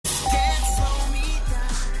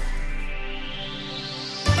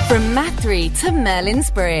From Mathry to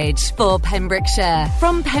Merlin's Bridge for Pembrokeshire.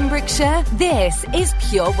 From Pembrokeshire, this is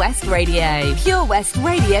Pure West Radio. Pure West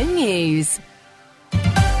Radio News.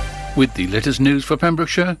 With the latest news for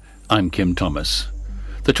Pembrokeshire, I'm Kim Thomas.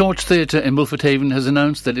 The Torch Theatre in Milford Haven has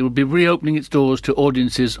announced that it will be reopening its doors to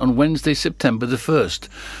audiences on Wednesday, September the 1st.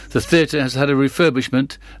 The theatre has had a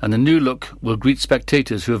refurbishment, and the new look will greet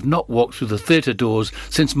spectators who have not walked through the theatre doors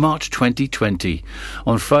since March 2020.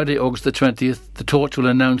 On Friday, August the 20th, the Torch will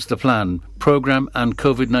announce the plan, programme and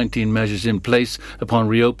COVID-19 measures in place upon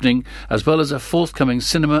reopening, as well as a forthcoming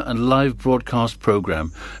cinema and live broadcast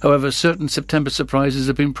programme. However, certain September surprises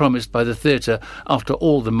have been promised by the theatre after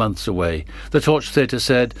all the months away. The Torch Theatre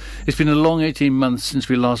said, "It's been a long 18 months since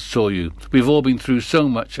we last saw you. We've all been through so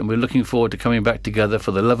much, and we're looking forward to coming back together for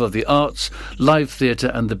the love of the arts, live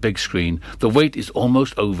theatre and the big screen. The wait is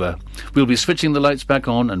almost over. We'll be switching the lights back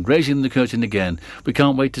on and raising the curtain again. We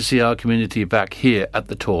can't wait to see our community back here at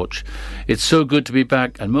the Torch. It's so good to be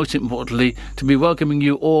back, and most importantly, to be welcoming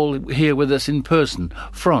you all here with us in person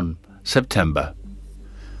from September."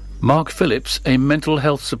 Mark Phillips, a mental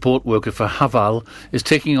health support worker for Haval, is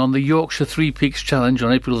taking on the Yorkshire Three Peaks Challenge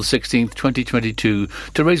on April 16th, 2022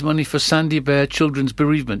 to raise money for Sandy Bear Children's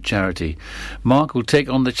Bereavement Charity. Mark will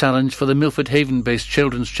take on the challenge for the Milford Haven-based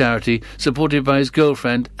children's charity, supported by his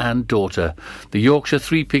girlfriend and daughter. The Yorkshire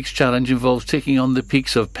Three Peaks Challenge involves taking on the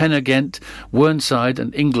peaks of Pen y Ghent, Whernside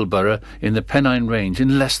and Ingleborough in the Pennine Range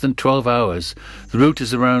in less than 12 hours. The route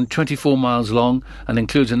is around 24 miles long and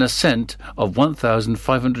includes an ascent of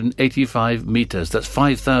 1,585 metres, that's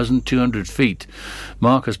 5,200 feet.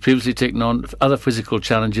 Mark has previously taken on other physical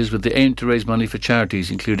challenges with the aim to raise money for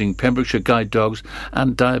charities including Pembrokeshire Guide Dogs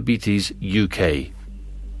and Diabetes UK.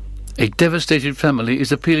 A devastated family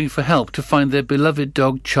is appealing for help to find their beloved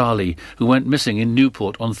dog Charlie, who went missing in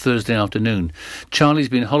Newport on Thursday afternoon. Charlie's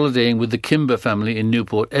been holidaying with the Kimber family in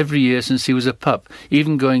Newport every year since he was a pup,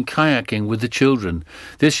 even going kayaking with the children.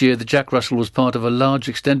 This year, the Jack Russell was part of a large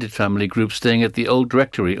extended family group staying at the Old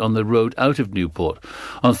Directory on the road out of Newport.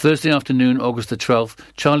 On Thursday afternoon, August the 12th,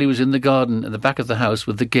 Charlie was in the garden at the back of the house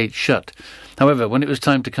with the gate shut. However, when it was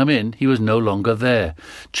time to come in, he was no longer there.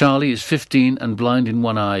 Charlie is 15 and blind in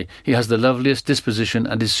one eye. He has the loveliest disposition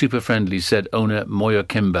and is super friendly, said owner Moya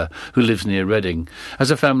Kimber, who lives near Reading.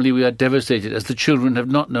 As a family, we are devastated as the children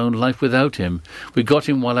have not known life without him. We got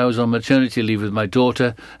him while I was on maternity leave with my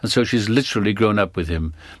daughter, and so she's literally grown up with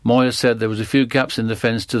him. Moya said there was a few gaps in the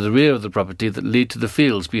fence to the rear of the property that lead to the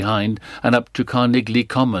fields behind and up to Carnegie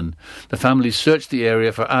Common. The family searched the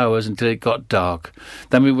area for hours until it got dark.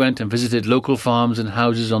 Then we went and visited local farms and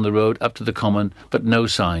houses on the road up to the common, but no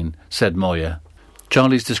sign, said Moya.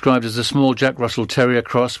 Charlie's described as a small Jack Russell Terrier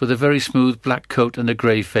cross with a very smooth black coat and a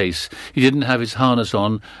grey face. He didn't have his harness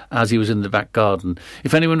on as he was in the back garden.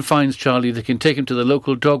 If anyone finds Charlie, they can take him to the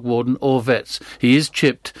local dog warden or vets. He is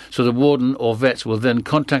chipped, so the warden or vets will then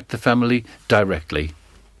contact the family directly.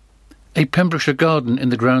 A Pembrokeshire garden in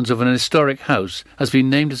the grounds of an historic house has been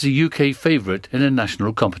named as a UK favourite in a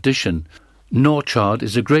national competition. Norchard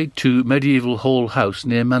is a Grade II medieval hall house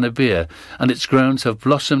near Manorbier, and its grounds have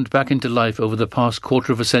blossomed back into life over the past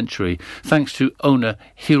quarter of a century, thanks to owner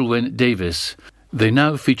Hilwyn Davis. They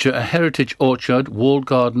now feature a heritage orchard, walled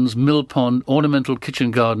gardens, mill pond, ornamental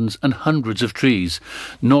kitchen gardens and hundreds of trees.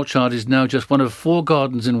 Norchard is now just one of 4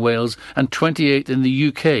 gardens in Wales and 28 in the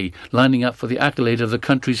UK, lining up for the accolade of the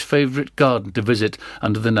country's favourite garden to visit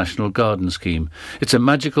under the National Garden Scheme. It's a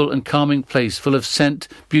magical and calming place full of scent,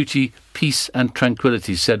 beauty, peace and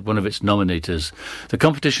tranquility, said one of its nominators. The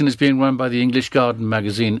competition is being run by the English garden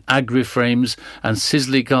magazine Agri-Frames and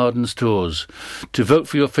Sisley Gardens Tours. To vote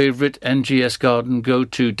for your favourite NGS garden, go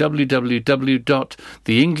to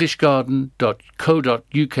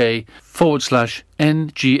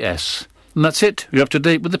www.theenglishgarden.co.uk/NGS. And that's it. You're up to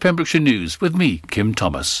date with the Pembrokeshire News with me, Kim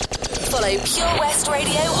Thomas. Follow Pure West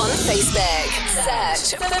Radio on Facebook.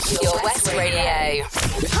 Search for Pure West Radio.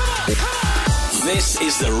 This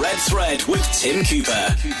is The Red Thread with Tim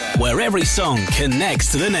Cooper, where every song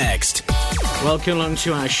connects to the next. Welcome along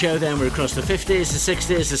to our show then. We're across the 50s, the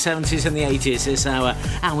 60s, the 70s and the 80s this hour.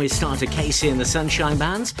 And we start at Casey and the Sunshine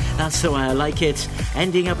Band. That's the way I like it.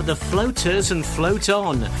 Ending up at the Floaters and Float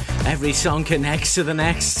On. Every song connects to the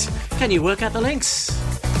next. Can you work out the links?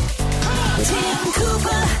 Tim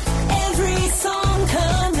Cooper, every song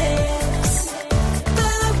connects.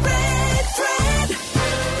 The Red Thread.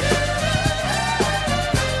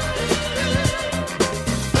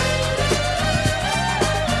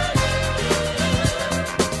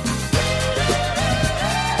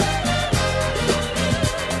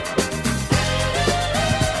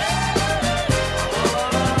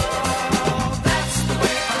 That's the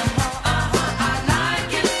way I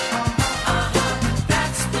like it.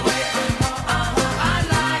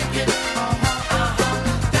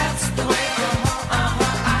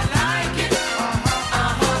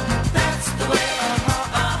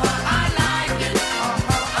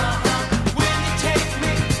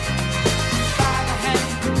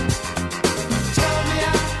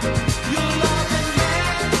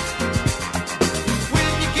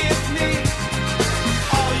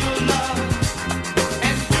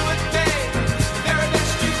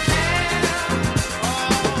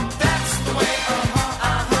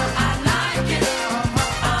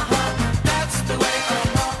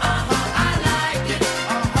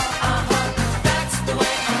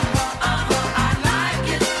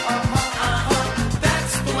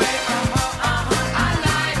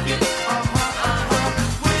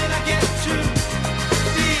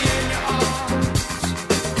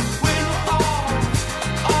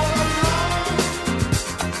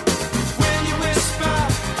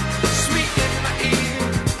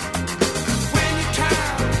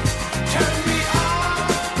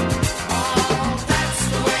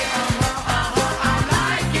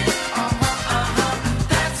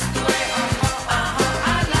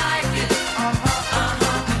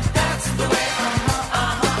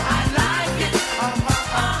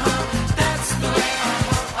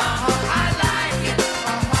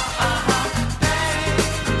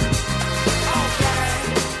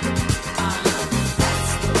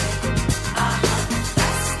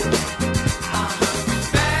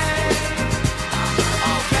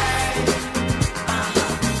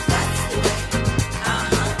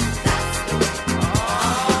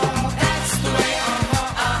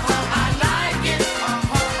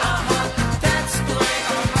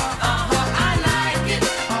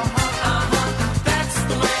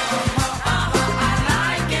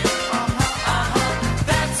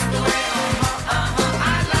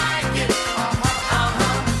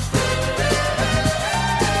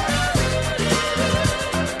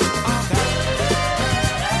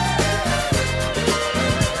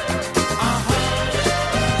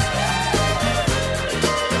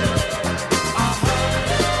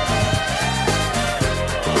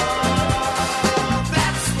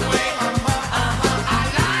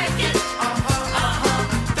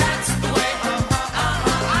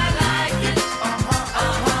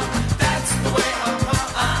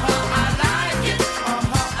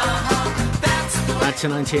 to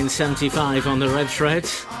 1975 on the Red Thread.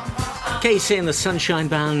 Casey and the Sunshine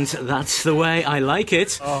Band, That's the Way I Like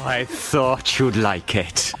It. Oh, I thought you'd like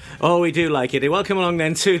it. Oh, we do like it. Welcome along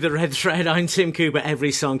then to the Red Thread. I'm Tim Cooper.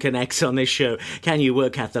 Every song connects on this show. Can you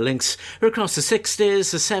work out the links across the 60s,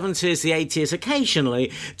 the 70s, the 80s,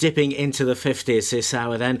 occasionally dipping into the 50s this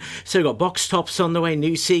hour then. So we've got Box Tops on the way,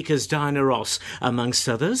 New Seekers, Diana Ross, amongst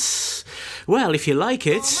others. Well, if you like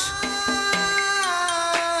it...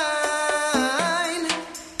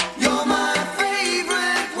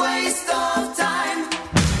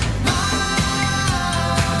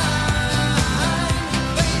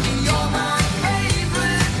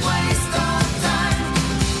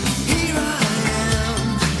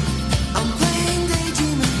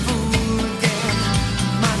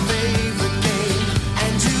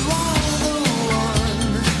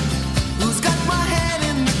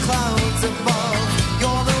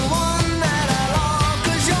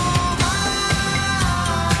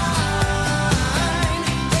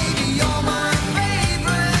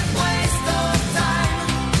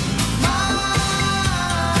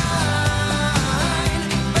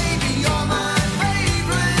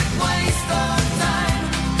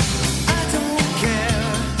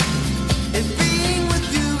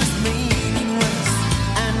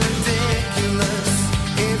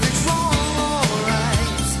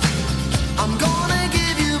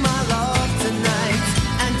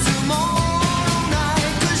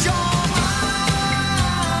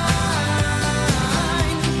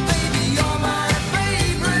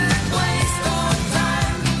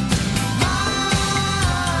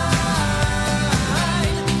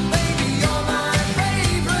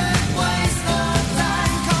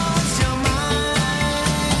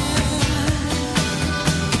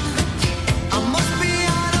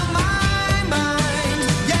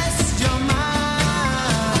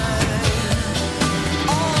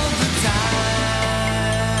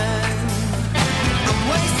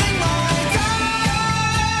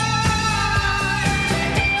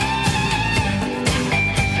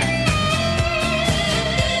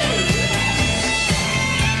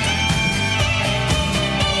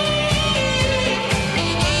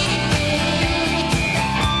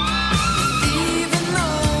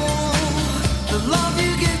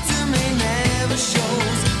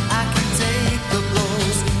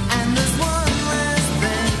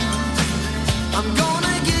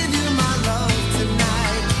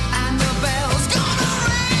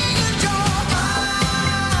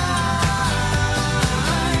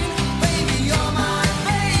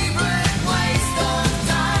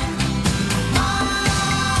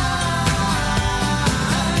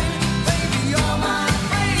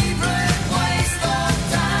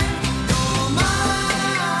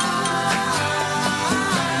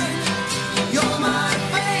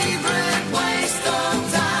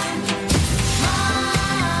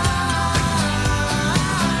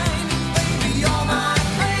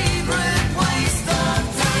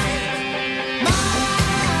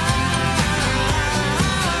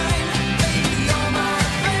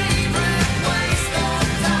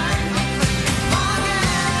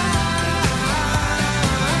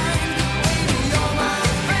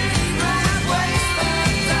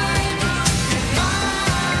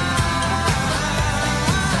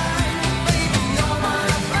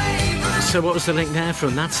 So what was the link there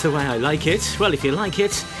from That's the Way I Like It? Well, if you like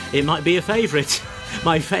it, it might be a favourite.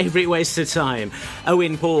 My favourite waste of time.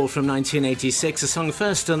 Owen Paul from 1986, a song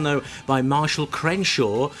first done, though, by Marshall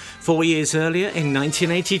Crenshaw 4 years earlier in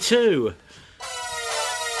 1982.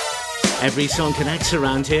 Every song connects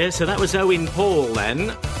around here, so that was Owen Paul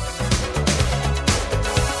then.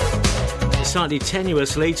 Slightly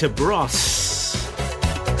tenuously to Bros.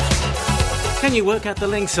 Can you work out the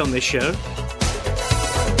links on this show?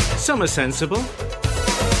 Some are sensible.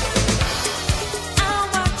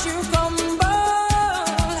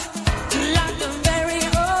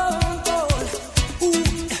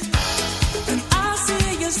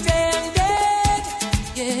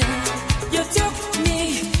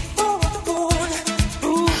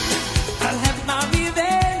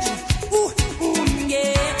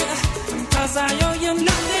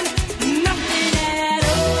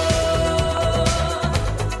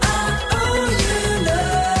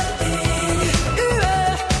 Ooh.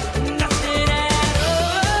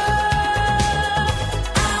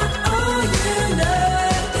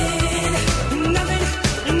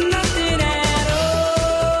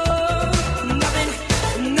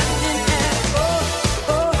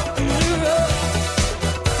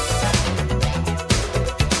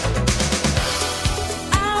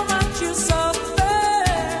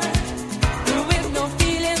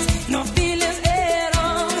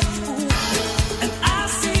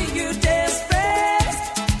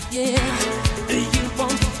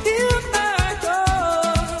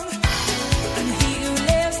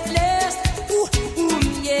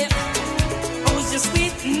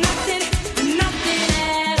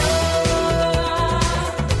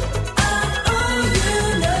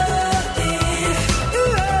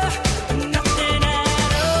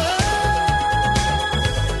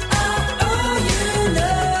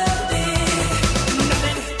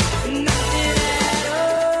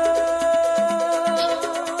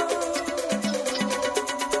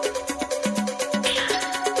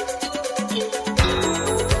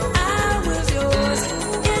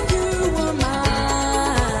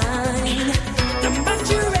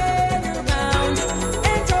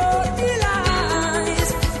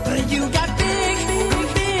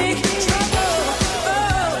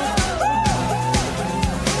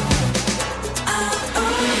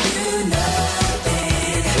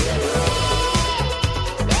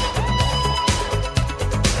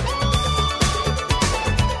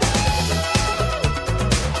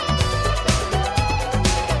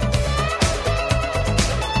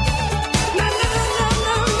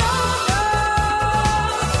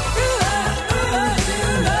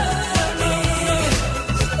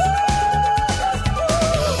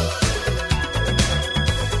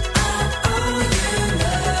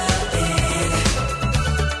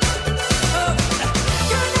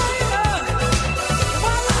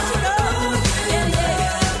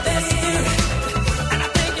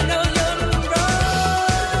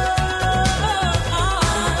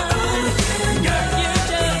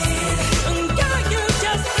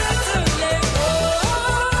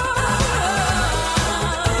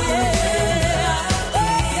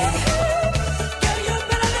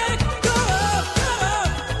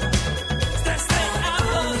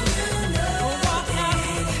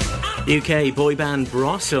 UK boy band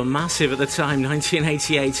Bros were massive at the time,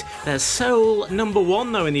 1988. Their sole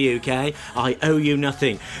 #1 though in the UK, I Owe You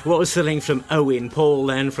Nothing. What was the link from Owen Paul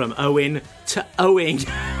then, from Owen to owing?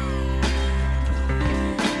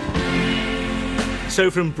 So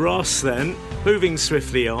from Bros then, moving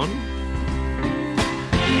swiftly on.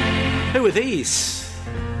 Who are these?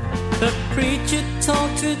 The preacher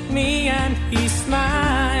talked with me and he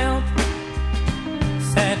smiled.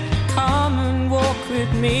 Said, come and walk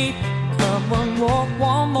with me. Come and walk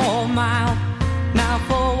one more mile. Now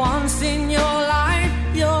for once in your life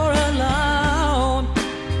you're alone.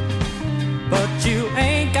 But you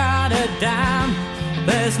ain't got a dime.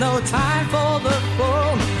 There's no time for the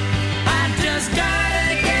phone. I just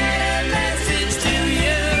gotta get a message to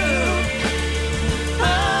you.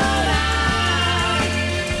 Hold on,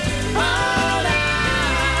 hold on.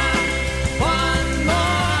 One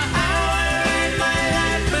more hour and my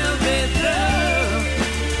life will be through.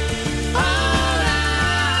 Hold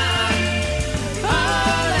on,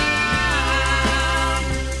 hold on.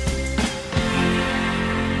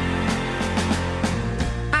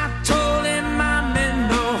 I told him I'm in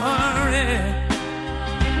no hurry,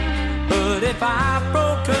 but if I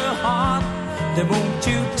broke her heart, then won't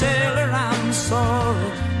you tell her I'm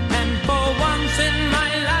sorry? And for once in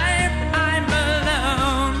my life I'm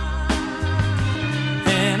alone,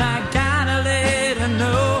 and I gotta let her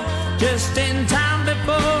know just in time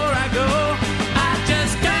before I go. I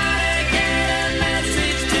just gotta get a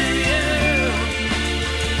message to you.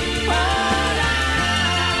 Hold on,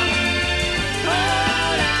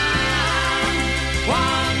 hold on.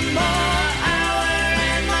 One more hour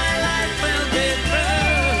and my life will be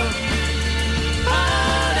through.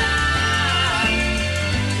 Hold on,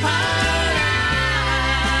 hold on.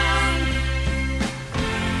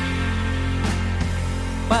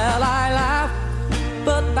 Well, I laughed,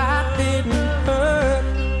 but that didn't hurt.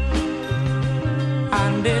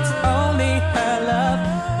 And it's only her love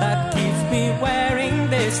that keeps me wearing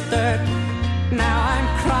this dirt. Now I'm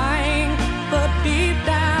crying, but deep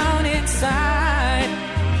down inside,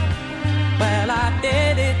 well, I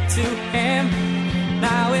did it to him.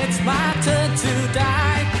 Now it's my turn to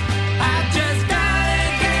die. I just gotta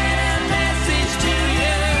get a message to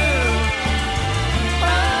you.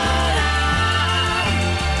 Hold on,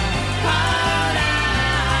 hold on.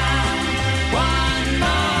 One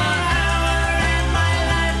more hour and my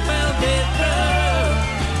life will be through.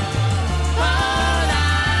 Hold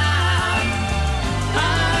on,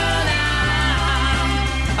 hold on.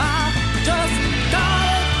 I just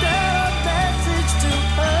gotta get a message to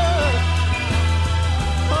her.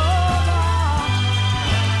 Hold on,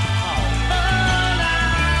 hold on.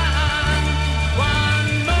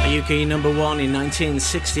 One more. UK #1 in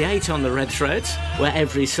 1968 on the Red Thread, where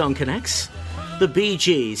every song connects. The Bee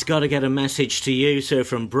Gees, Gotta Get a Message to You. So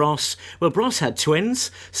from Bros, well, Bros had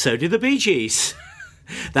twins, so did the Bee Gees.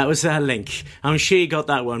 That was their link. I'm sure you got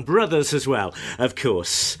that one. Brothers as well, of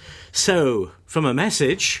course. So, from a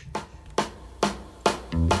message...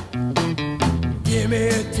 Give me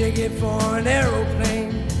a ticket for an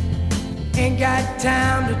aeroplane. Ain't got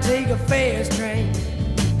time to take a fast train.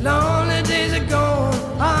 Lonely days are gone,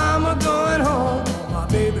 I'm a going home. My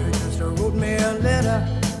baby just wrote me a letter.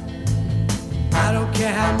 I don't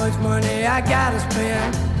care how much money I gotta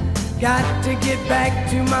spend. Got to get back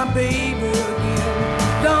to my baby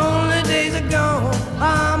again. Lonely days are gone,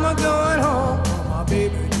 I'm a going home. My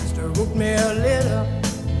baby just wrote me a letter.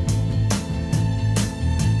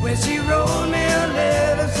 When she wrote me a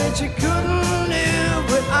letter, said she couldn't live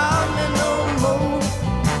without me no more.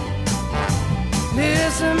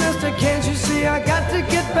 Listen, mister, can't you see I got to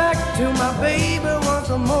get back to my baby once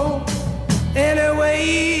more.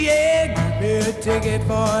 Anyway, yeah, give me a ticket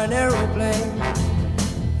for an aeroplane.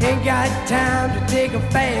 Ain't got time to take a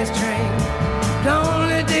fast train.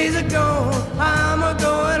 Lonely days are gone, I'm a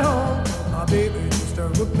going home. My baby just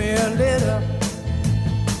wrote me a letter.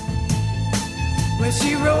 When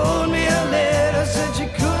she wrote me a letter, said she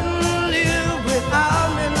couldn't live without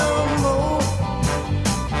me no more.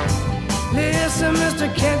 Listen, mister,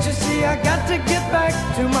 can't you see I got to get back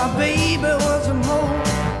to my baby once more.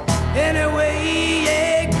 Anyway,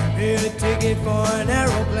 yeah, give me a ticket for an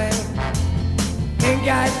aeroplane. Ain't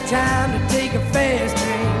got time to take a fast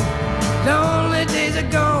train. Lonely days are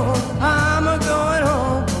gone, I'm a going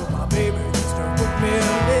home. My baby just wrote me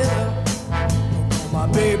a letter. My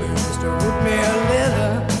baby just wrote me a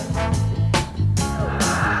letter.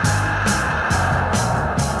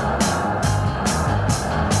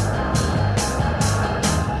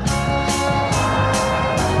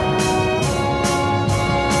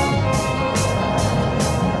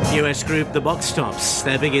 US group The Box Tops,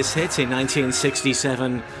 their biggest hit in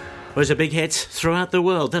 1967 was a big hit throughout the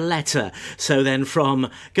world, The Letter. So then from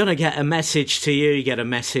gonna get a message to you, you get a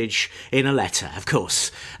message in a letter, of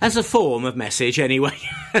course. As a form of message, anyway.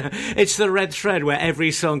 It's the red thread where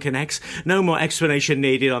every song connects. No more explanation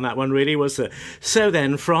needed on that one, really, was there? So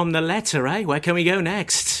then from The Letter, where can we go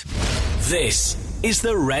next? This is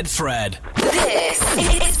the Red Thread. This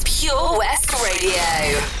is Pure West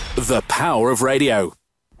Radio. The power of radio.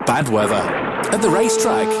 Bad weather. At the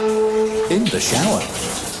racetrack. In the shower.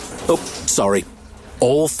 Oh, sorry.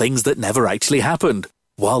 All things that never actually happened.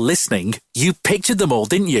 While listening, you pictured them all,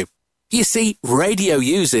 didn't you? You see, radio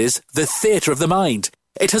uses the theatre of the mind.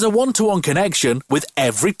 It has a one-to-one connection with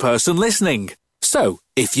every person listening. So,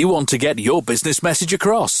 if you want to get your business message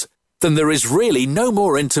across, then there is really no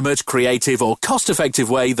more intimate, creative or cost-effective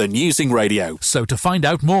way than using radio. So to find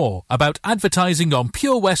out more about advertising on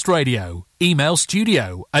Pure West Radio, email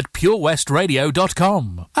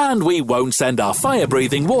studio@purewestradio.com. And we won't send our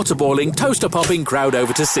fire-breathing, water-boiling, toaster-popping crowd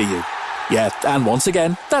over to see you. Yeah, and once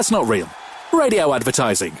again, that's not real. Radio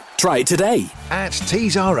advertising. Try it today. At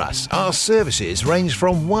Tees R Us, our services range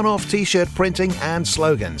from one-off T-shirt printing and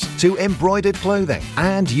slogans to embroidered clothing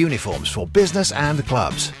and uniforms for business and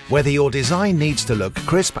clubs. Whether your design needs to look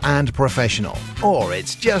crisp and professional or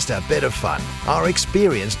it's just a bit of fun, our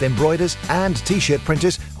experienced embroiders and T-shirt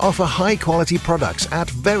printers offer high-quality products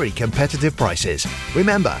at very competitive prices.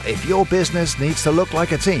 Remember, if your business needs to look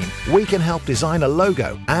like a team, we can help design a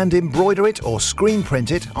logo and embroider it or screen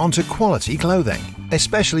print it onto quality clothing,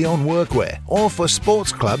 especially on workwear or for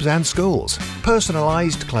sports clubs and schools.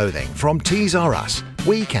 Personalised clothing from Tees R Us.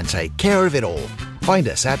 We can take care of it all. Find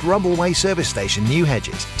us at Rumbleway Service Station, New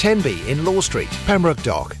Hedges, 10B in Law Street, Pembroke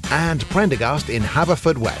Dock, and Prendergast in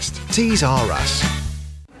Haverfordwest. Tees R Us.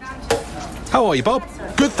 How are you, Bob?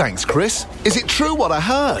 Good, thanks, Chris. Is it true what I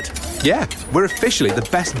heard? Yeah, we're officially the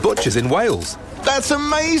best butchers in Wales. That's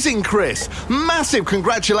amazing, Chris. Massive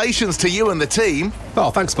congratulations to you and the team. Oh,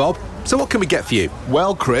 thanks, Bob. So what can we get for you?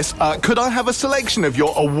 Well, Chris, could I have a selection of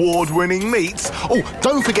your award-winning meats? Oh,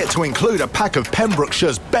 don't forget to include a pack of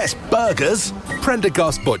Pembrokeshire's best burgers.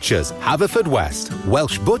 Prendergast Butchers, Haverfordwest,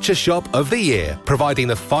 Welsh Butcher Shop of the Year, providing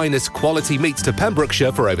the finest quality meats to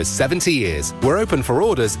Pembrokeshire for over 70 years. We're open for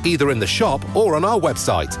orders either in the shop or on our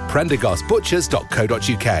website,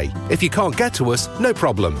 prendergastbutchers.co.uk. If you can't get to us, no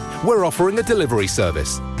problem. We're offering a delivery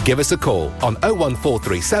service. Give us a call on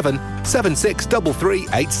 01437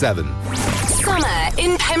 763387. Summer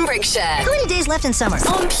in Pembrokeshire. How many days left in summer?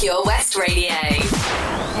 On Pure West Radio.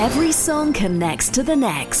 Every song connects to the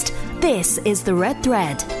next. This is The Red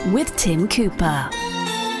Thread with Tim Cooper.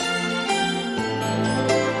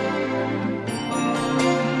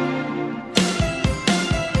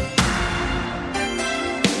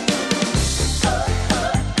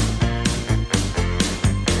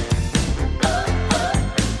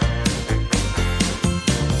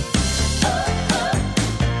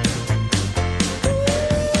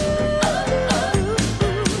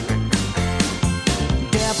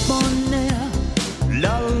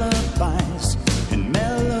 lullabies and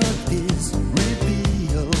melodies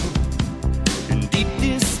reveal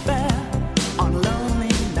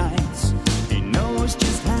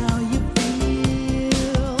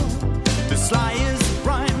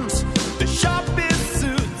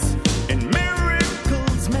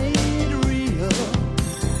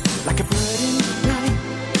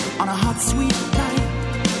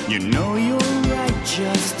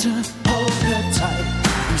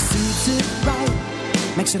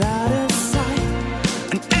makes it out of sight.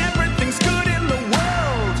 And everything's good in the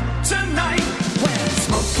world tonight. When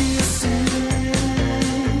Smokey sings,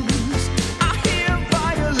 I hear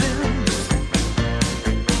violins.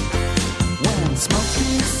 When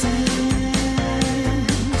Smokey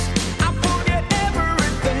sings, I forget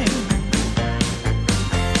everything.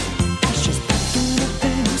 As she's packing her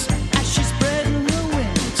things, as she's spreading her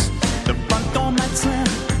wings, the front door might slam,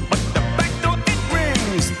 but the back door it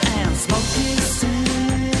rings. And Smokey sings.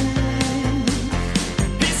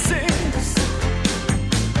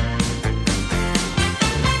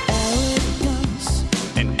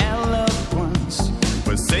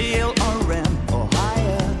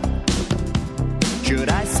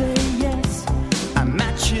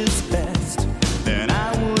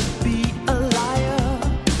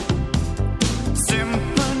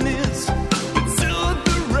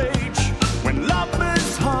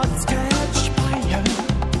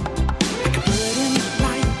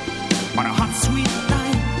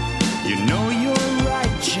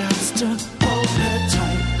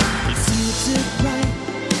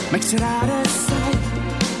 Makes it out of sight,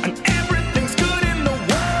 and everything's good in the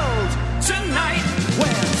world tonight.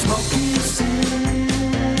 When Smokey sings,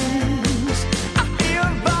 I hear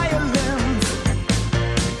violins.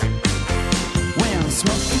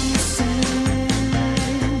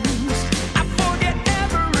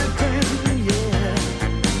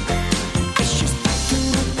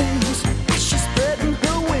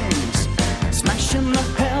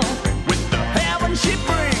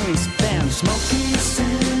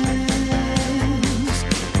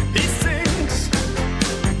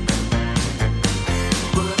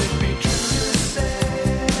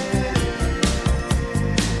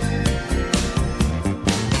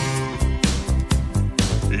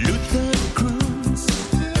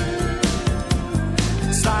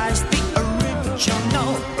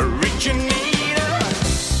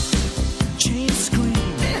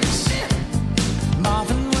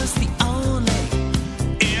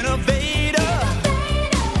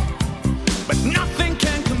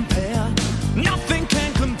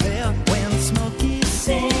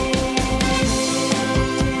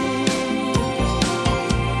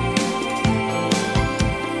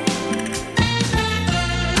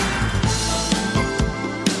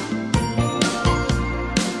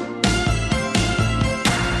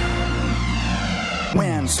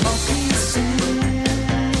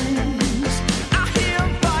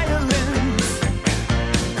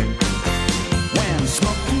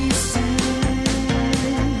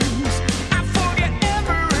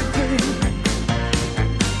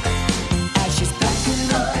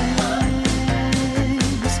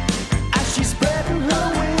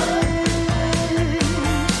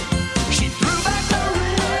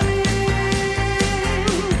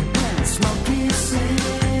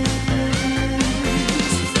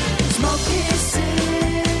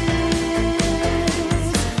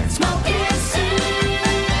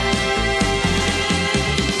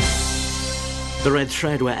 The Red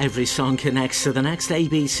Thread, where every song connects to the next.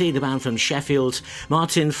 ABC, the band from Sheffield.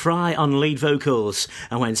 Martin Fry on lead vocals.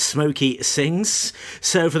 And when Smokey sings,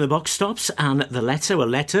 so from the box stops and the letter or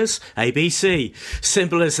letters, ABC.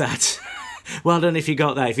 Simple as that. Well done if you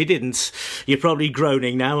got that. If you didn't, you're probably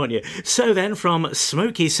groaning now, aren't you? So then, from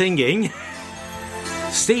Smokey singing,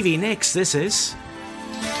 Stevie Nicks, this is...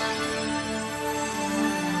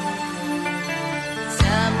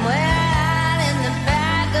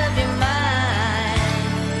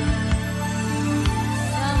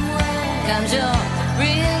 Comes your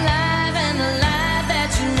real life and the life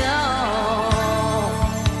that you know.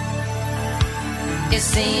 It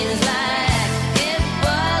seems like it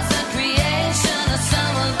was a creation of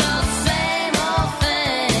some of those same old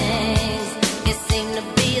things. It seemed to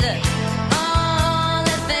be the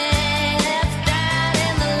only thing that's died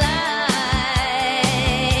in the light.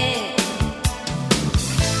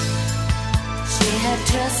 She had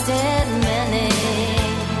trusted many,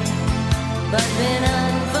 but been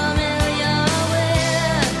unfamiliar.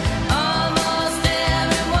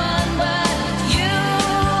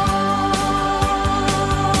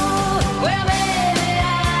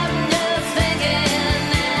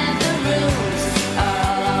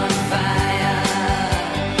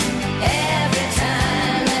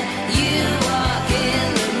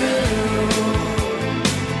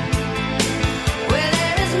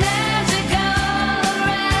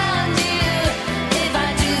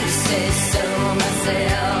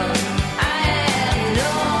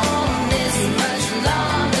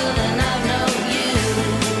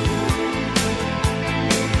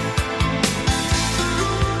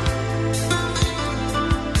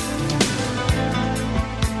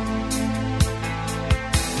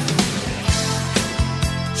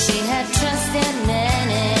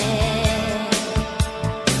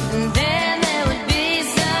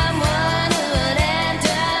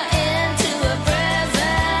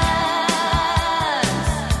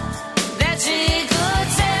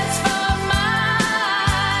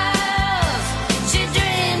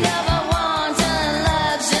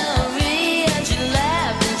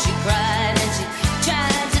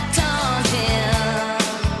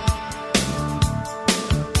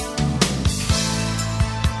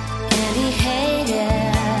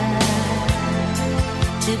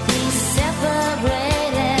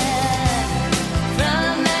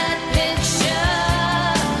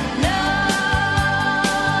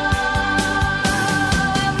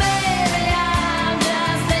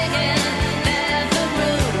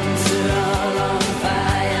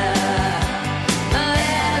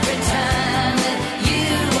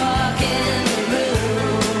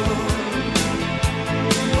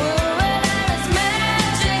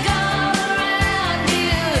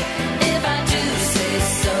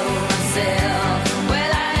 So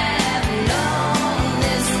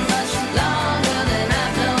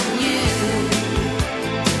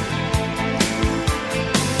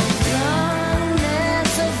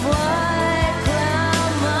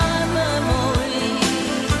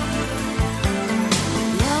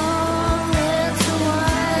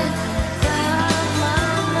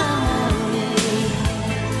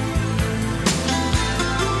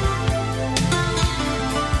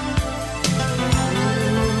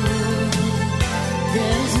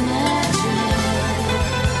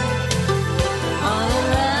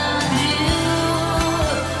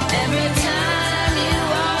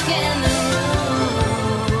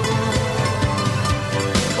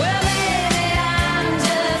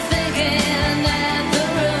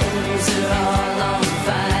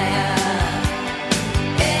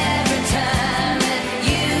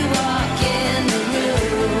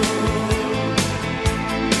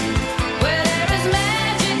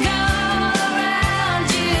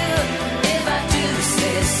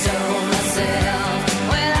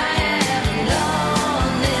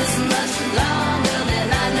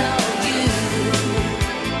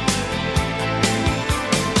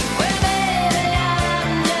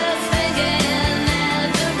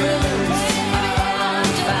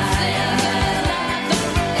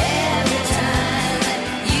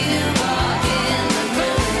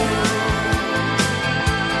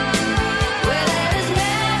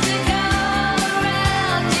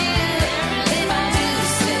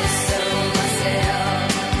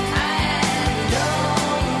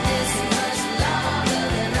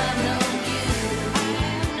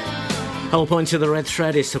Whole point of the Red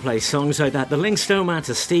Thread is to play songs like that. The Links Don't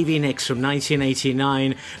Matter, Stevie Nicks from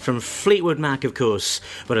 1989, from Fleetwood Mac, of course,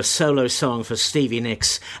 but a solo song for Stevie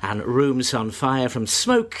Nicks, and Rooms on Fire from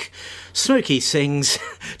Smokey Sings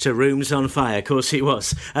to Rooms on Fire. Of course it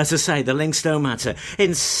was. As I say, the Links Don't Matter.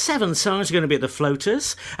 In 7 songs, we're going to be at the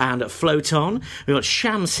Floaters and Float On. We've got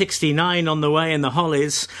Sham 69 on the way and the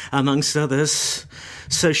Hollies, amongst others.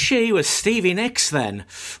 So she was Stevie Nicks then.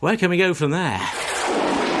 Where can we go from there?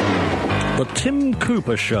 The Tim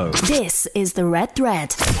Cooper Show. This is the Red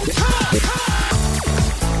Thread.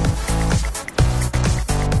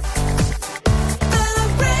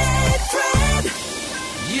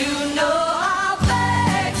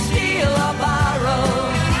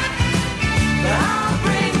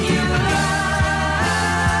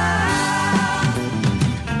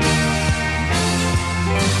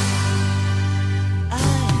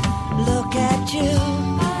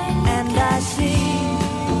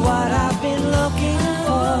 What I've been looking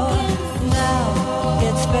for now,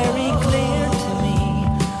 it's very clear to me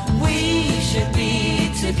we should be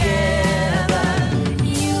together.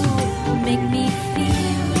 You make me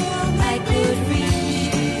feel I could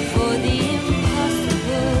reach for the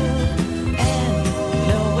impossible, and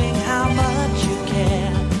knowing how much you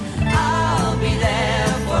care, I'll be there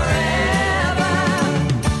forever.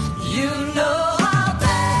 You know I'll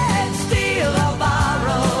beg, steal or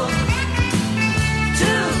borrow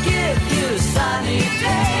to give you sunny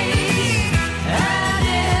days, and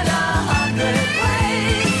in 100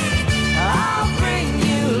 ways I'll bring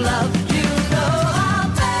you love. You know I'll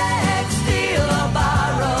beg, steal or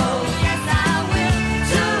borrow, yes I will,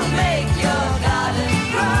 to make your garden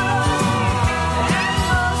grow. And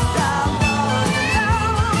most of all, you know,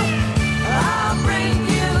 I'll bring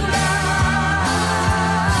you love.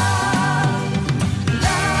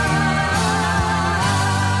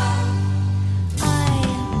 I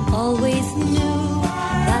always knew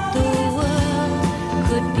that the world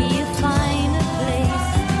could be a finer place.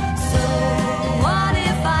 So what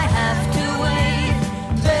if I have to wait?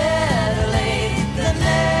 Better late than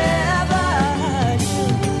never.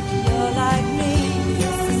 You're like me,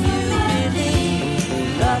 you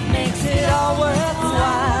believe love makes it all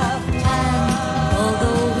worthwhile. And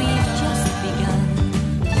although we've just begun,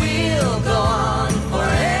 we'll go on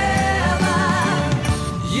forever.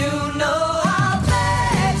 You know I'll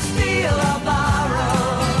beg, steal or borrow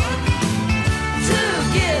to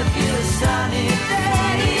give you sunny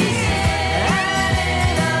days, and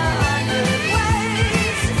in 100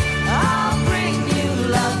 ways I'll bring you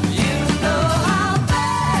love. You know I'll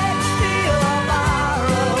beg, steal or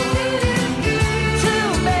borrow to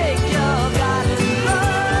make your garden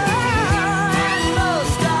grow. And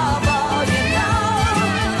most of all, you know,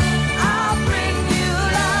 I'll bring you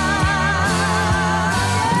love.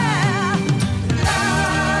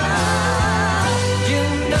 You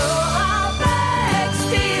know I'll beg,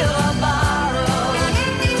 steal or borrow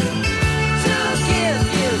to give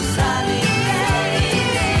you sunny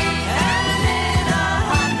days, and in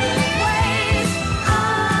 100 ways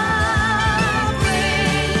I'll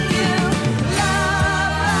bring you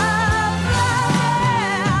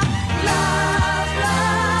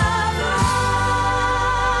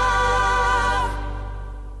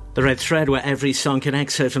The Red Thread, where every song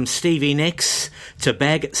connects. So from Stevie Nicks to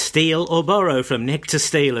Beg, Steal or Borrow, from Nick to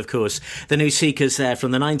Steal, of course. The New Seekers there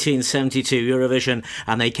from the 1972 Eurovision,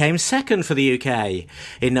 and they came second for the UK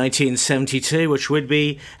in 1972, which would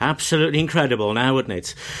be absolutely incredible now, wouldn't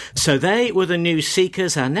it? So they were the New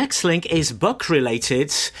Seekers. Our next link is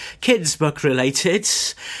book-related, kids book-related.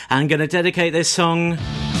 I'm going to dedicate this song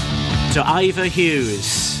to Ivor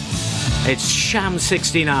Hughes. It's Sham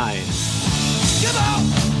 69. Come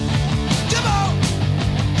on! Come on!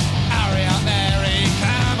 Hurry up, Mary,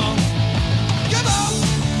 come on! Come on!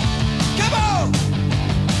 Come on!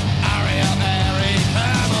 Hurry up, Mary,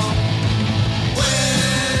 come on!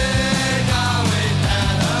 We're going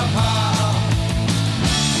down the park.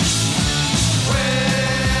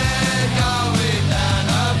 We're going down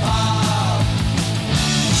the park.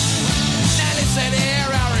 Now listen here,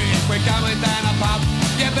 Harry, if we're going down the pub,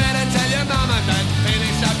 you better tell your mum and then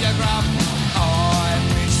finish up your grub. I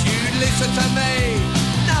wish you'd listen to me.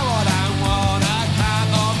 No, I don't want a cup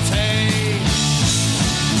of tea.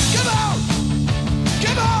 Come on!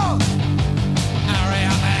 Come on! Hurry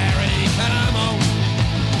up, Harry, come on!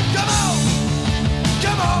 Come on!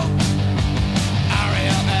 Come on! Hurry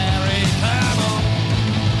up, Harry, come on!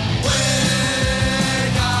 We're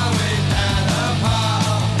going down the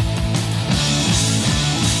park.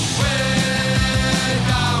 We're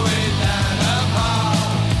going down the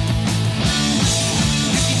park.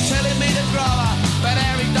 You keep telling me to grow up.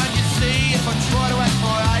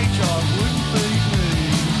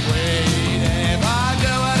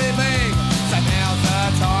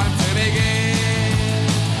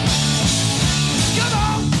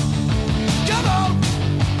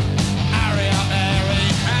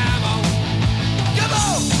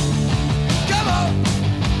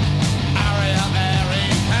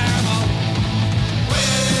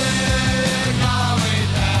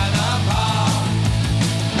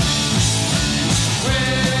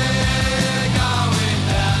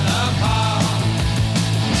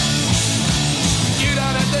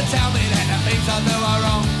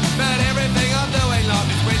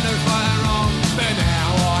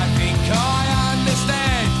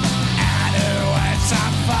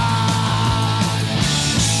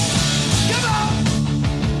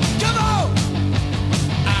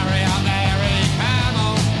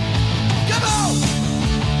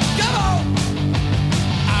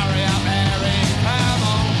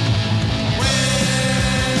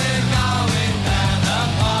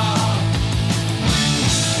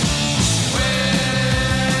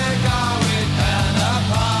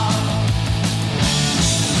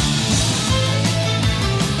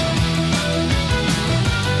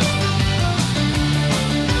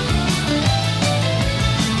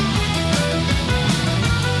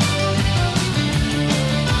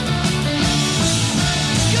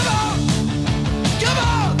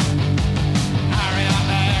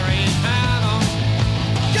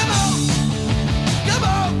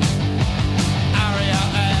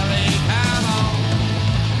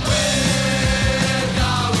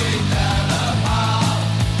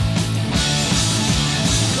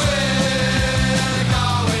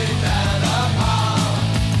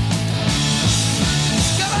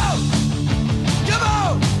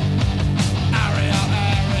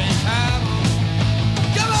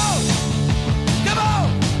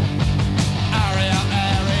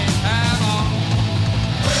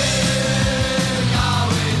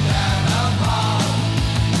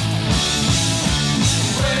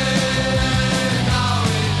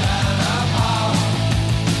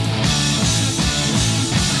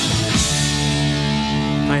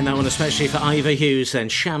 especially for Ivor Hughes then.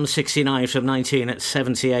 Sham 69 from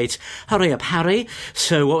 1978. Hurry up, Harry.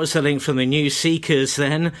 So what was the link from the New Seekers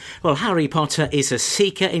then? Well, Harry Potter is a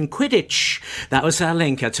seeker in Quidditch. That was our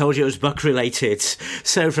link. I told you it was book related.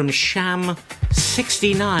 So from Sham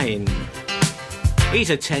 69. He's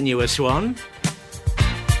a tenuous one.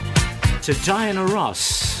 To Diana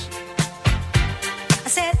Ross. I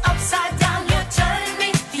said upside down, you're turning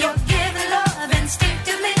me. You're giving love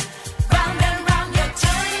instinctively. Round and round, you're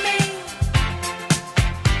turning me.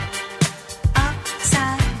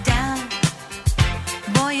 Upside down,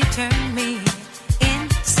 boy, you turn me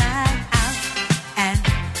inside out and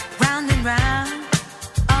round,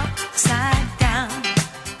 upside down.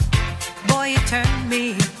 Boy, you turn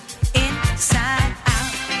me inside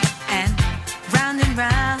out and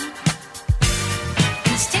round.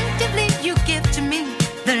 Instinctively you give to me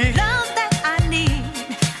the love that I need.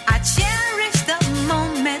 I cherish the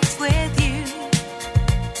moments with you.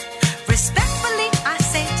 Respectfully I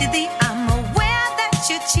say to thee, I'm aware that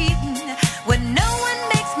you're cheating when no one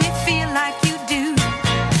makes me feel like you do.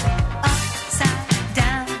 Upside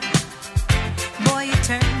down, boy, you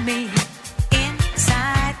turn me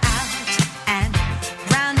inside out and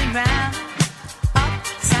round,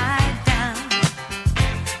 upside down.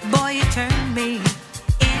 Boy, you turn me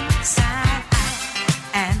inside out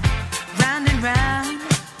and round.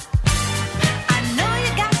 I know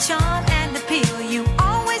you got charm and appeal. You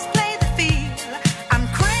always play the field. I'm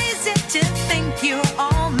crazy to think you're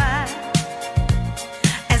all mine.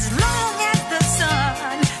 As long as the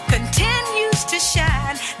sun continues to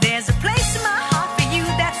shine, there's a place in my heart for you.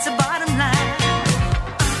 That's the bottom line.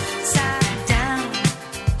 Upside down,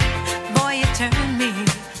 boy, you turn me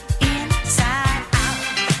inside out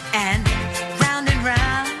and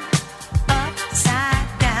round, upside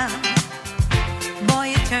down. Boy,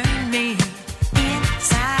 you turn me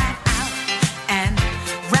inside out and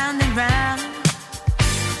round.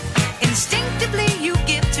 Instinctively you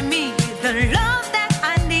give to me the love that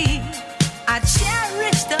I need. I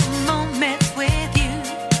cherish the moments with you.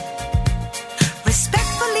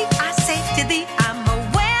 Respectfully I say to thee, I'm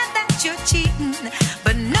aware that you're cheating,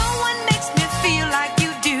 but no one makes me feel like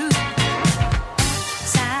you do.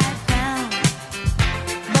 Upside down,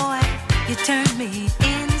 boy, you turn me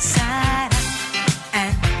inside out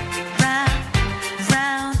and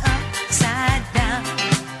round, upside down.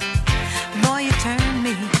 Boy, you turn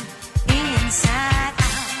me inside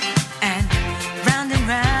out and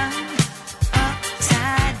round,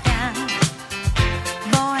 upside down.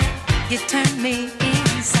 Boy, you turn me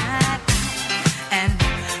inside out and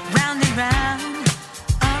round,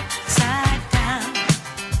 upside down.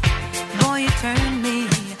 Boy, you turn me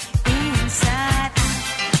inside out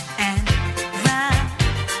and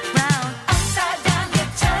round, upside down. You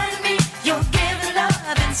turn me. You're giving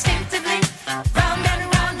love instinctively. Round and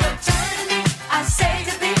round, you're turning me. I say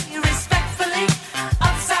to thee respectfully.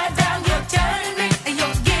 Upside down, you're turning me.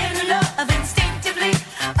 You're giving love instinctively.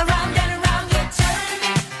 Around and around, you're turning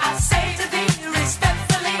me. I say to thee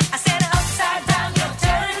respectfully. I said upside down, you're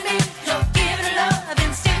turning me. You're giving love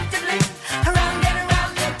instinctively. Around and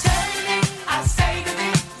around, you're turning me. I say to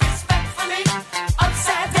thee respectfully.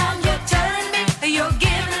 Upside down, you're turning me. You're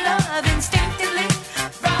giving love instinctively.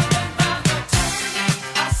 Round and round, you're turning me.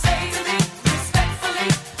 I say to thee respectfully.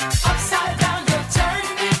 Upside down, you're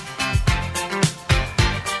turning me.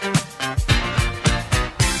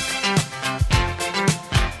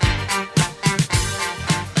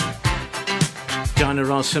 Diana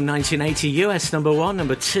Ross from 1980, US number 1,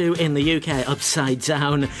 number 2 in the UK, Upside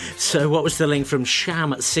Down. So what was the link from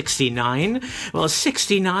Sham 69? Well,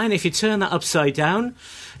 69, if you turn that upside down,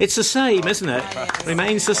 it's the same, isn't it?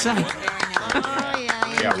 Remains the same.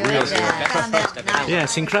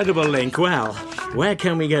 Yes, incredible link. Well, where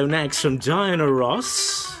can we go next from Diana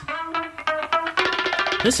Ross?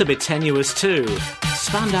 This is a bit tenuous too.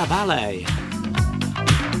 Spandau Ballet.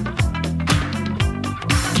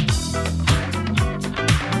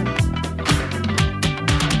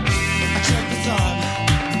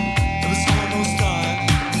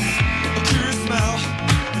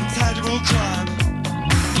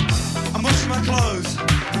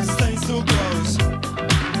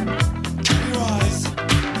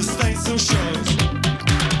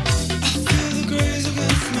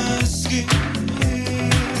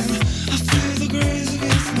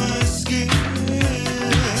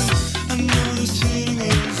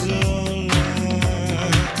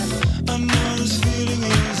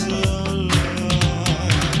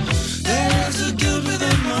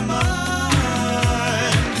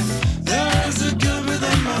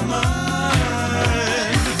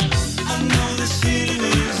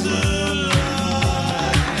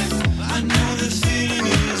 I know this feeling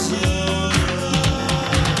is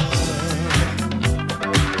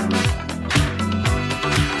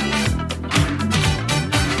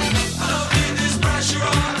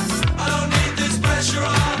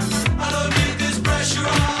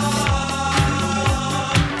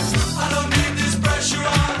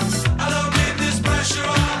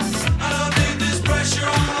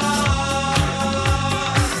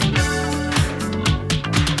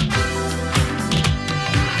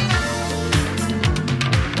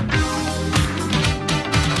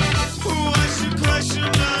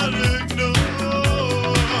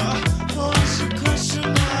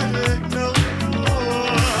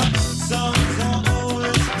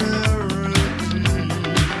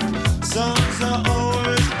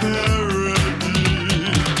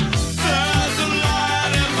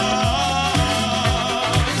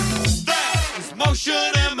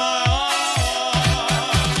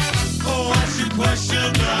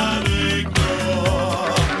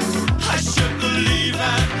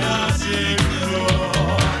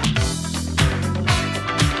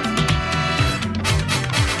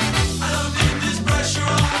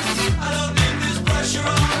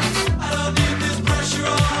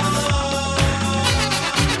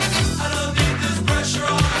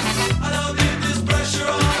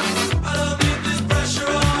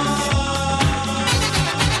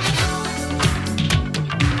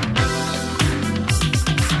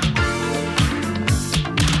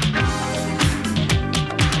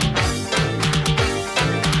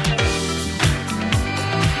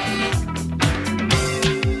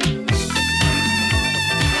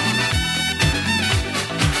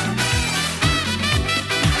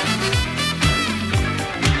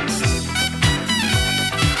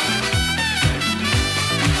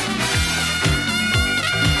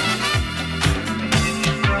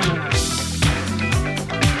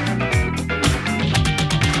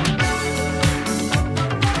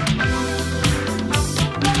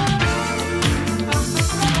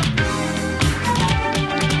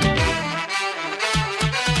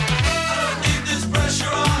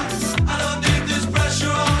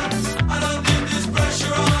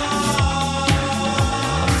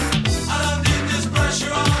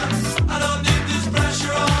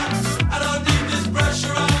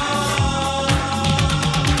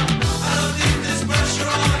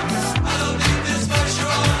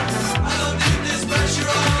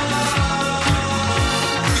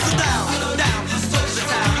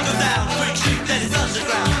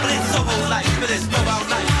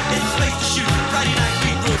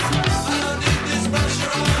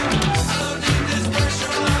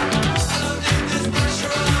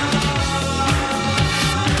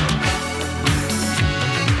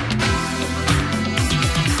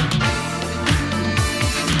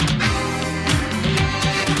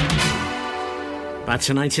Back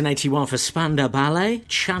to 1981 for Spandau Ballet.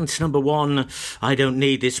 Chant number 1, I Don't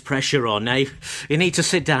Need This Pressure On. Now, you need to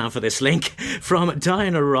sit down for this link. From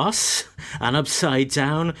Diana Ross and Upside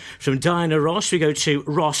Down. From Diana Ross, we go to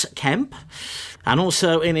Ross Kemp. And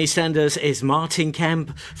also in EastEnders is Martin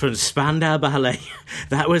Kemp from Spandau Ballet.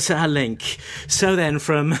 That was our link. So then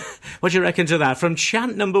from, what do you reckon to that? From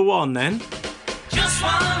Chant number 1 then. Just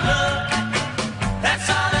one look, that's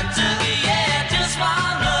all it took, yeah, just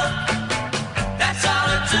one look, that's all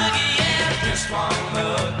it took, yeah, just one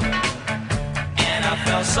look, and I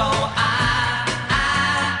felt so I'm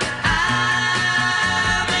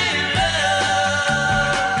in love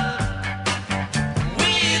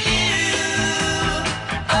with you,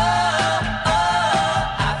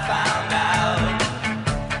 I found out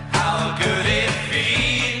how good it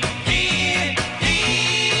feels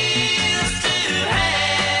to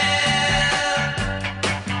have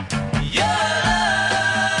your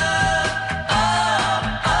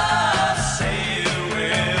love, say you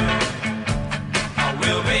will, I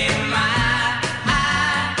will be mine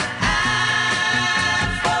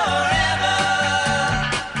forever,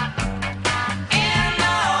 in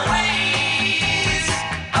always,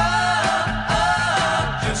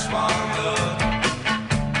 just one look,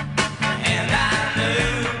 and I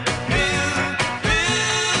knew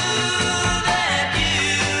that you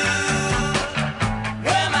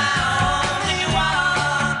were my only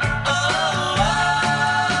one.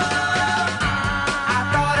 I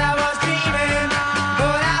thought I was dreaming,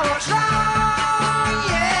 but I was wrong.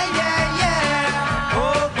 Yeah, yeah, yeah.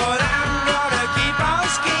 Oh, but I'm gonna keep on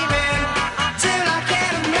scheming till I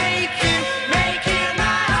can make you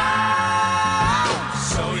mine.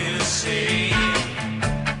 So you see,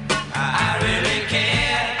 I really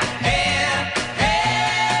can't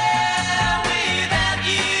without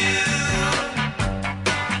you.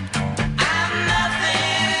 I'm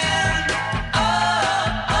nothing,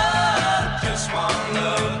 just one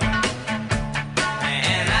look,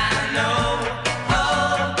 and I know,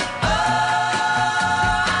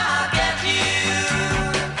 I'll get you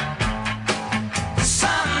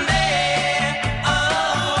someday.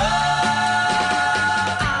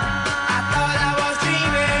 I thought I was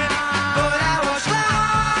dreaming, but I was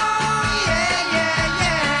wrong. Yeah, yeah,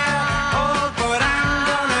 yeah. Oh, but I'm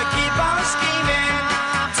gonna keep on scheming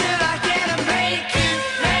till I can make you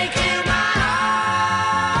mine.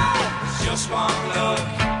 Just one look,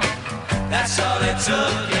 that's all it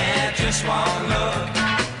took. Yeah, just one look,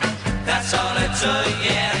 that's all it took.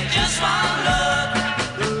 Yeah, just one look,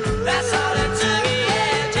 that's all it took.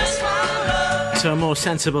 Yeah, just one look. So a more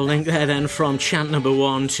sensible link there then from Chant number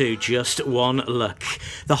 1 to Just One Look.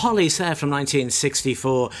 The Hollies there from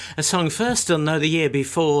 1964, a song first done though the year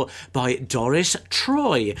before by Doris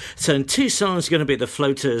Troy. So in 2 songs going to be the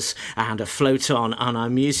Floaters and a Float On our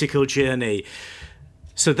musical journey.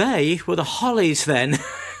 So they were the Hollies then.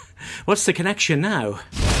 What's the connection now?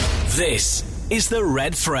 This is the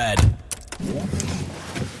Red Thread.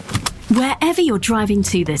 Wherever you're driving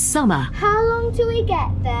to this summer, How long till we get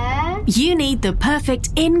there? you need the perfect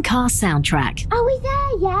in-car soundtrack. Are we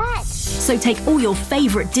there yet? So take all your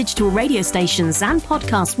favourite digital radio stations and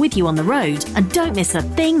podcasts with you on the road and don't miss a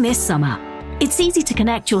thing this summer. It's easy to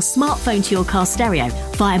connect your smartphone to your car stereo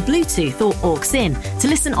via Bluetooth or aux-in to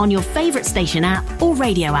listen on your favourite station app or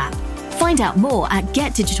radio app. Find out more at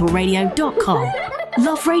getdigitalradio.com.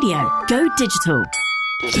 Love radio. Go digital.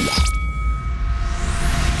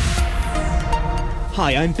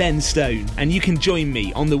 Hi, I'm Ben Stone, and you can join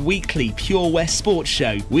me on the weekly Pure West Sports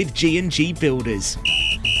Show with G&G Builders.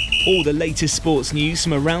 All the latest sports news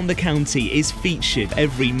from around the county is featured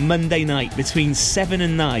every Monday night between 7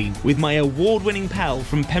 and 9 with my award-winning pal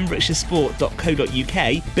from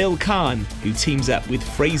PembrokeshireSport.co.uk, Bill Kahn, who teams up with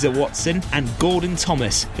Fraser Watson and Gordon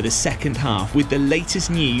Thomas for the second half with the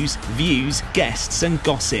latest news, views, guests and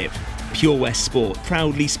gossip. Pure West Sport,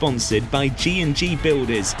 proudly sponsored by G&G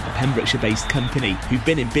Builders, a Pembrokeshire-based company who've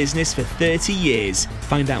been in business for 30 years.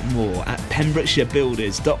 Find out more at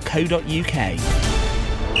pembrokeshirebuilders.co.uk.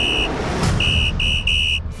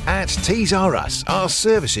 At Tees R Us, our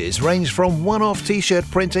services range from one-off t-shirt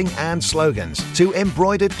printing and slogans to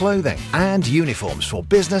embroidered clothing and uniforms for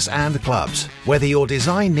business and clubs. Whether your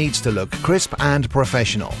design needs to look crisp and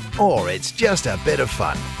professional, or it's just a bit of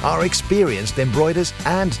fun, our experienced embroiders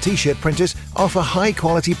and t-shirt printers offer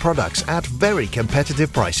high-quality products at very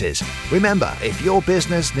competitive prices. Remember, if your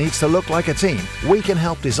business needs to look like a team, we can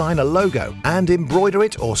help design a logo and embroider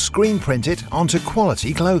it or screen print it onto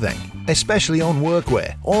quality clothing, especially on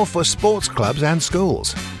workwear or for sports clubs and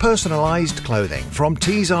schools. Personalised clothing from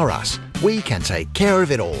Tees R Us. We can take care of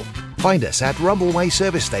it all. Find us at Rumbleway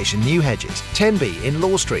Service Station, New Hedges, 10B in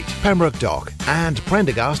Law Street, Pembroke Dock, and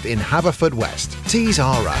Prendergast in Haverfordwest. Tees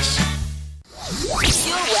R Us.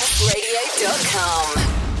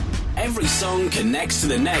 PureWestRadio.com. Every song connects to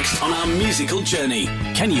the next on our musical journey.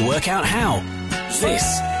 Can you work out how?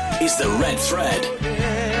 This is the Red Thread.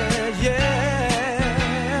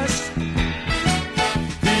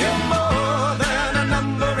 You're more than a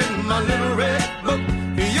number in my little red book.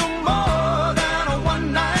 You're more than a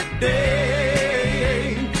one-night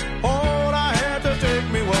day. All I had to take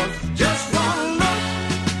me was just one look.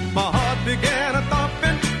 My heart began a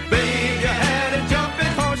thumping. Babe, you had it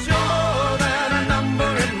jumping. 'Cause you're more than a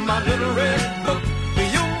number in my little red book.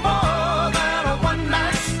 You're more than a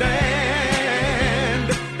one-night stand.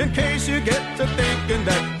 In case you get to thinking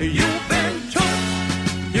that you've been took,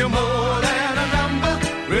 you're more than a number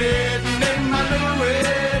written in my little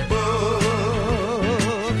red book.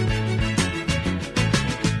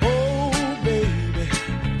 Oh, baby,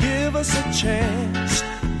 give us a chance.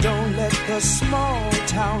 Don't let the small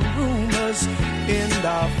town rumors end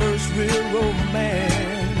our first real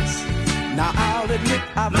romance. Now I'll admit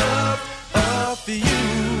I've loved a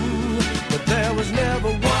few, but there was never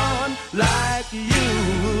one like you.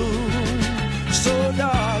 So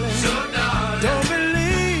darling, don't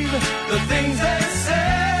believe the things they say.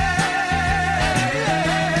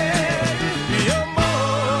 You're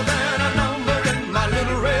more than a number in my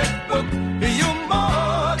little red book. You're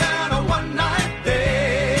more than a one-night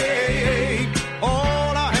date.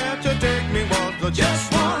 All I had to take me was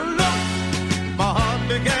just one look. My heart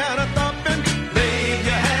began a thumping. Babe,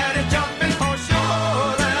 you had it jumping. 'Cause you're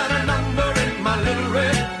more than a number in my little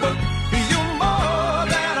red book. You're more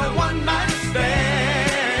than a one-night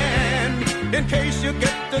stand. In case you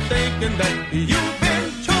get to thinking that you've been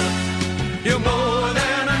took, you're more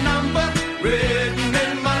than a number written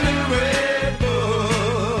in my little red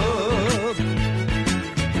book.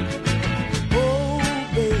 Oh,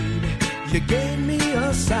 baby, you gave me a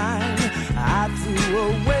sign. I threw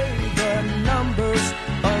away the numbers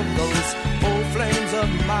of those old flames of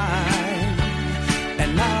mine. And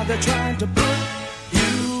now they're trying to put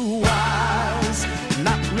you wise,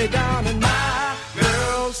 knock me down in my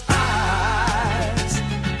girl's eyes.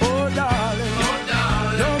 Oh, darling,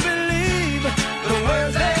 don't believe the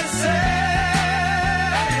words they say.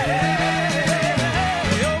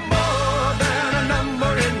 You're more than a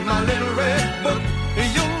number in my little red book.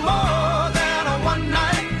 You're more than a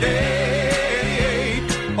one-night date.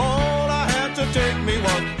 All I had to take me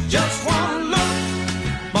was just one look.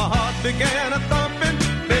 My heart began a thumping.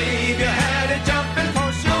 Babe, you had it jumping.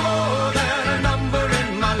 'Cause you're more than a number in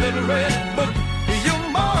my little red book. You're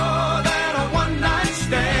more than a one-night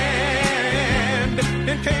stand.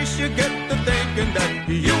 In case you get to thinking that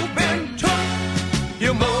you've been took,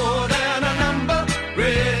 you're more than a number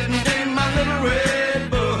written in my little red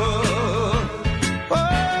book. Oh,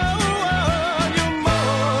 you're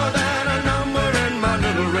more than a number in my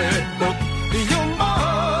little red book. You're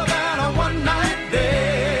more than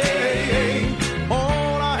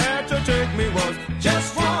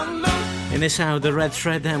this hour, the red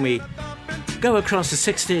thread, then we go across the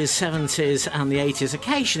 60s, 70s and the 80s,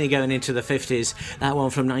 occasionally going into the 50s. That one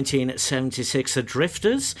from 1976, The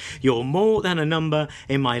Drifters, You're More Than a Number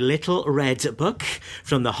in My Little Red Book,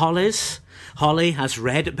 from the Hollies. Holly has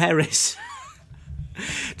red berries.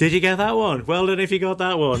 Did you get that one? Well done if you got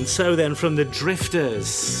that one. So then, from the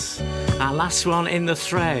Drifters, our last one in the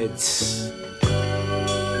threads.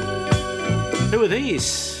 Who are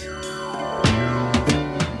these?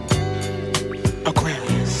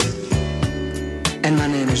 Aquarius. And my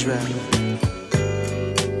name is Red.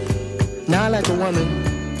 Now I like a woman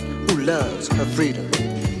who loves her freedom.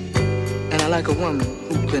 And I like a woman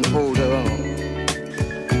who can hold her own.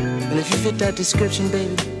 And if you fit that description,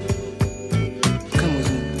 baby, come with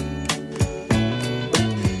me.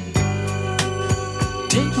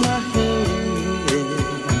 Take my hand.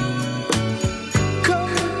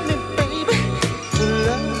 Come with me, baby, to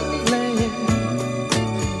love land.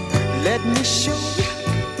 Let me show you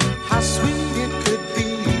how sweet it could be.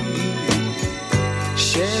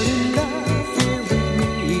 Sharing love here with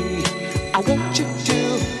me. I want you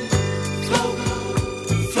to float,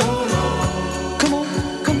 float on. Come on,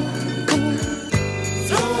 come on, come on.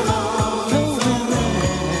 Float on, float on.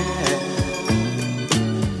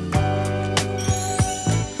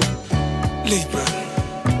 Libra.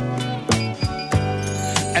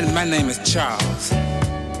 And my name is Charles.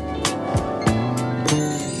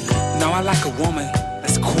 Now I like a woman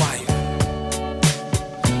that's quiet.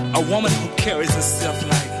 A woman who carries herself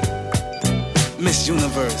like Miss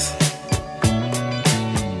Universe.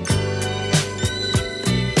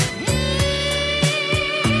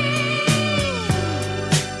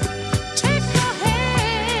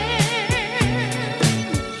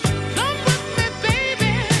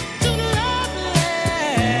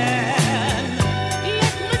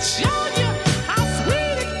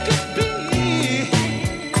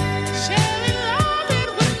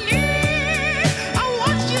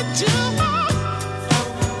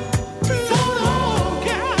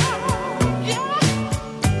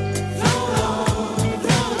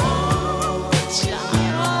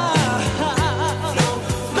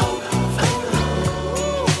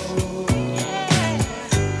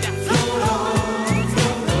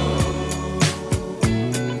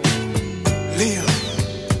 Leo.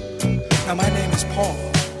 Now my name is Paul.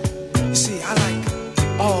 You see, I like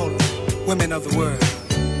all women of the world.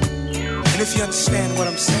 And if you understand what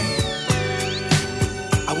I'm saying,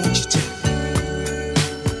 I want you to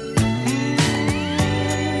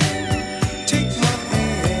take my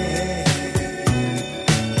hand.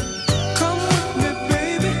 Come with me,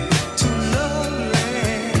 baby, to love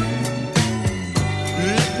land.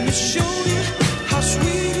 Let me show you how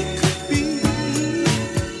sweet it could be.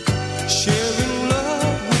 Sharing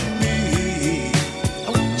love with me. I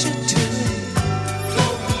want you to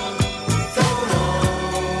float on, float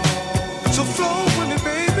on. So float with me,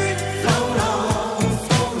 baby. Float on,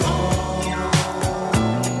 float on.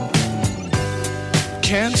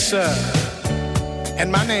 Cancer.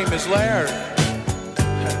 And my name is Larry.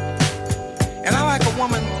 And I like a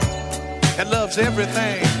woman that loves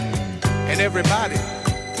everything and everybody.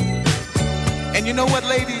 And you know what,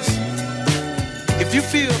 ladies? If you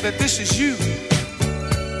feel that this is you,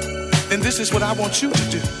 then this is what I want you to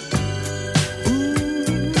do.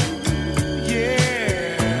 Ooh,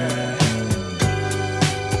 yeah.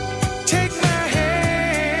 Take my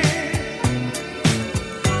hand.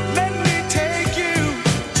 Let me take you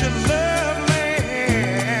to love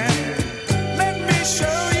land. Let me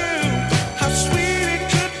show you how sweet it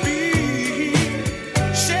could be.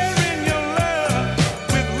 Sharing your love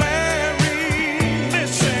with Larry.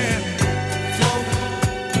 Listen. Float,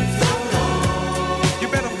 float on. You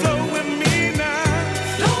better float with me now.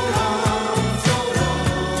 Float on, float on.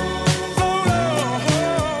 Float on.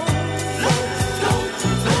 Float, float,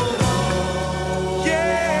 float on.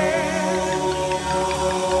 Yeah.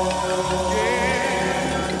 Yeah.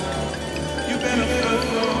 You better float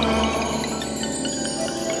on.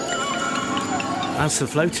 That's the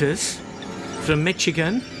Floaters from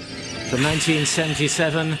Michigan from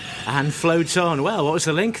 1977 and Floats On. Well, what was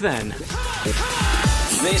the link then?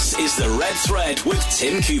 This is the Red Thread with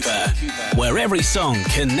Tim Cooper, where every song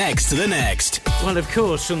connects to the next. Well, of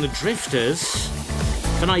course, from the Drifters,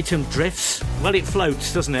 if an item drifts, well, it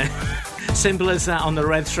floats, doesn't it? Simple as that on the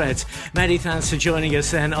Red Thread. Many thanks for joining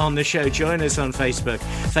us then on the show. Join us on Facebook,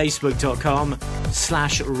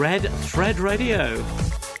 facebook.com/Red Thread Radio.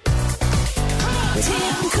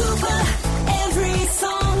 Tim Cooper, every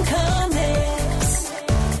song connects.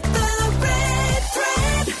 The Red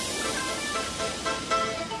Thread.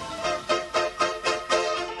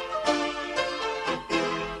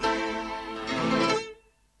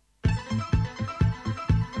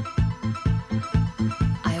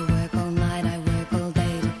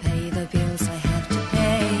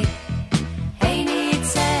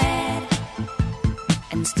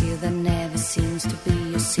 Still there never seems to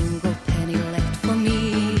be a single